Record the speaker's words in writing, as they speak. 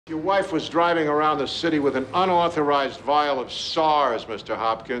Your wife was driving around the city with an unauthorized vial of SARS, Mr.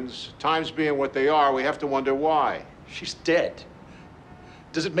 Hopkins. Times being what they are, we have to wonder why. She's dead.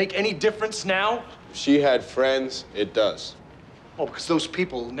 Does it make any difference now? If she had friends, it does. Oh, because those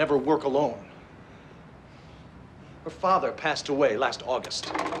people never work alone. Her father passed away last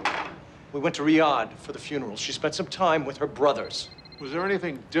August. We went to Riyadh for the funeral. She spent some time with her brothers. Was there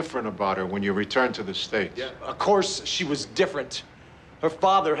anything different about her when you returned to the States? Yeah, of course she was different. Her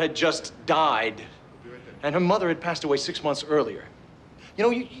father had just died, and her mother had passed away 6 months earlier. You know,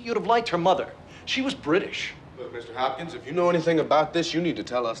 you'd have liked her mother. She was British. Look, Mr. Hopkins, if you know anything about this, you need to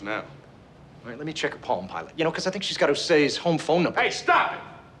tell us now. All right, let me check her Palm Pilot. You know, because I think she's got Jose's home phone number. Hey, stop it!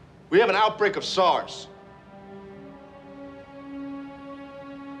 We have an outbreak of SARS.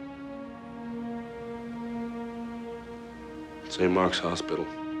 St. Mark's Hospital.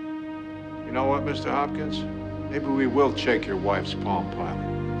 You know what, Mr. Hopkins? Maybe we will check your wife's Palm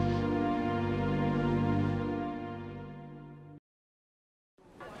Pilot.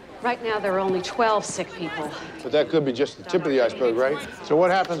 Right now, there are only 12 sick people. But that could be just the tip of the iceberg, right? So what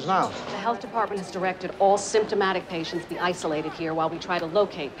happens now? The health department has directed all symptomatic patients be isolated here while we try to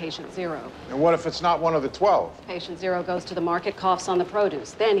locate patient 0. And what if it's not one of the 12? Patient 0 goes to the market, coughs on the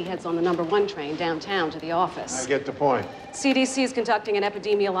produce. Then he heads on the #1 train downtown to the office. I get the point. CDC is conducting an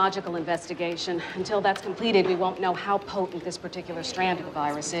epidemiological investigation. Until that's completed, we won't know how potent this particular strand of the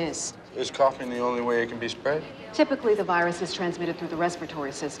virus is. Is coughing the only way it can be spread? Typically, the virus is transmitted through the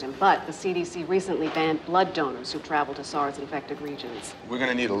respiratory system, but the CDC recently banned blood donors who travel to SARS-infected regions. We're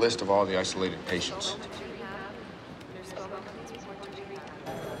gonna need a list of all the isolated patients.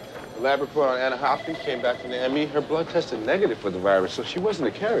 The lab report on Anna Hopkins came back from the ME. Her blood tested negative for the virus, so she wasn't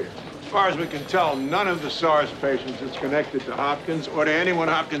a carrier. As far as we can tell, none of the SARS patients is connected to Hopkins or to anyone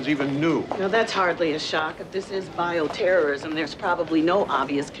Hopkins even knew. Now, that's hardly a shock. If this is bioterrorism, there's probably no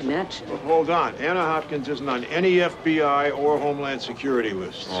obvious connection. But hold on. Anna Hopkins isn't on any FBI or Homeland Security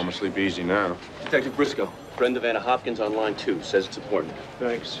lists. Oh, I'm gonna sleep easy now. Detective Briscoe, friend of Anna Hopkins on line 2, says it's important.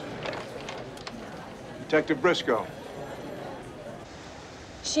 Thanks. Detective Briscoe.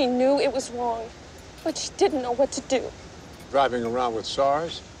 She knew it was wrong, but she didn't know what to do. Driving around with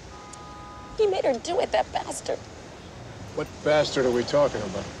SARS? He made her do it, that bastard. What bastard are we talking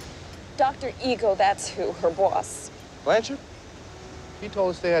about? Dr. Ego, that's who, her boss. Blanchard? He told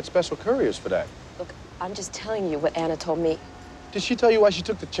us they had special couriers for that. Look, I'm just telling you what Anna told me. Did she tell you why she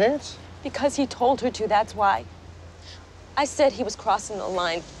took the chance? Because he told her to, that's why. I said he was crossing the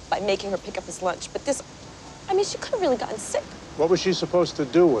line by making her pick up his lunch, but this, I mean, she could have really gotten sick. What was she supposed to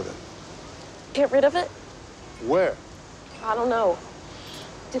do with it? Get rid of it? Where? I don't know.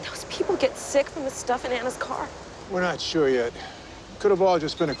 Did those people get sick from the stuff in Anna's car? We're not sure yet. Could have all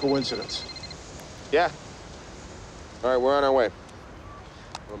just been a coincidence. Yeah. All right, we're on our way.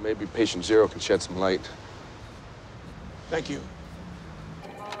 Well, maybe patient 0 can shed some light. Thank you.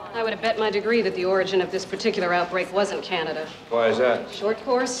 I would have bet my degree that the origin of this particular outbreak wasn't Canada. Why is that? Short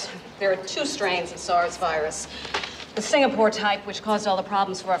course, there are 2 strains of SARS virus. The Singapore type, which caused all the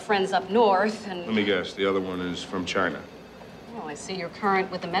problems for our friends up north, and... Let me guess, the other one is from China. Oh, I see you're current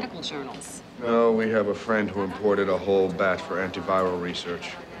with the medical journals. No, we have a friend who imported a whole batch for antiviral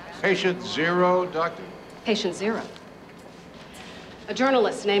research. Patient 0, Doctor? Patient 0. A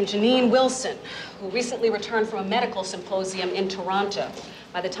journalist named Janine Wilson, who recently returned from a medical symposium in Toronto.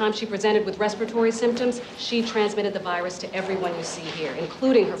 By the time she presented with respiratory symptoms, she transmitted the virus to everyone you see here,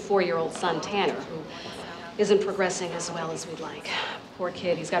 including her 4-year-old son, Tanner, who isn't progressing as well as we'd like. Poor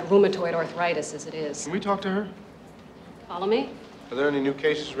kid, he's got rheumatoid arthritis as it is. Can we talk to her? Follow me? Are there any new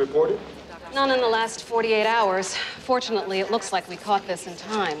cases reported? None in the last 48 hours. Fortunately, it looks like we caught this in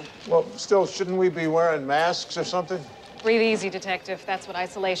time. Well, still, shouldn't we be wearing masks or something? Breathe easy, Detective. That's what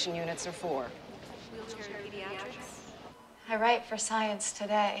isolation units are for. I write for Science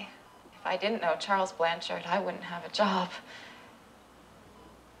Today. If I didn't know Charles Blanchard, I wouldn't have a job.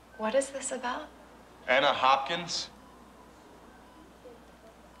 What is this about? Anna Hopkins?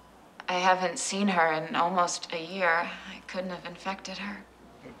 I haven't seen her in almost a year. I couldn't have infected her.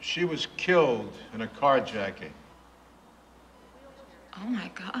 She was killed in a carjacking. Oh,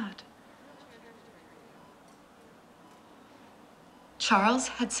 my God. Charles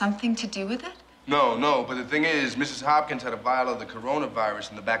had something to do with it? No, but the thing is, Mrs. Hopkins had a vial of the coronavirus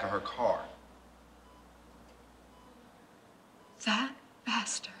in the back of her car. That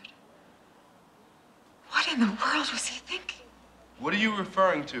bastard. What in the world was he thinking? What are you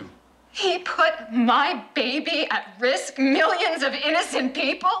referring to? He put my baby at risk, millions of innocent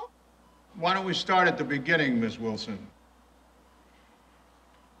people? Why don't we start at the beginning, Miss Wilson?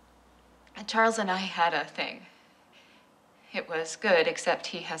 Charles and I had a thing. It was good, except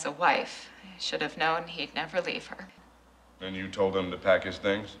he has a wife. I should have known he'd never leave her. And you told him to pack his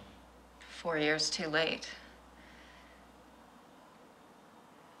things? 4 years too late.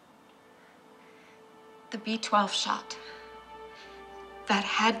 The B12 shot. That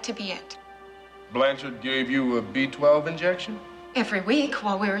had to be it. Blanchard gave you a B12 injection? Every week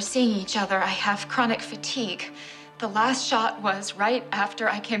while we were seeing each other, I have chronic fatigue. The last shot was right after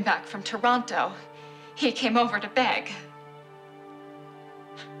I came back from Toronto. He came over to beg.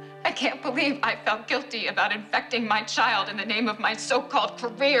 I can't believe I felt guilty about infecting my child in the name of my so-called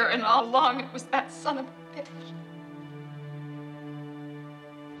career, and all along it was that son of a bitch.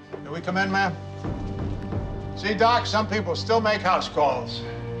 Can we come in, ma'am? See, Doc, some people still make house calls.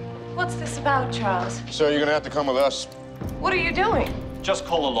 What's this about, Charles? Sir, you're gonna have to come with us. What are you doing? Just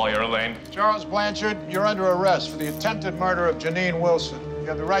call a lawyer, Elaine. Charles Blanchard, you're under arrest for the attempted murder of Janine Wilson. You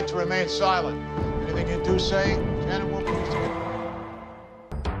have the right to remain silent. Anything you do say, Janet will be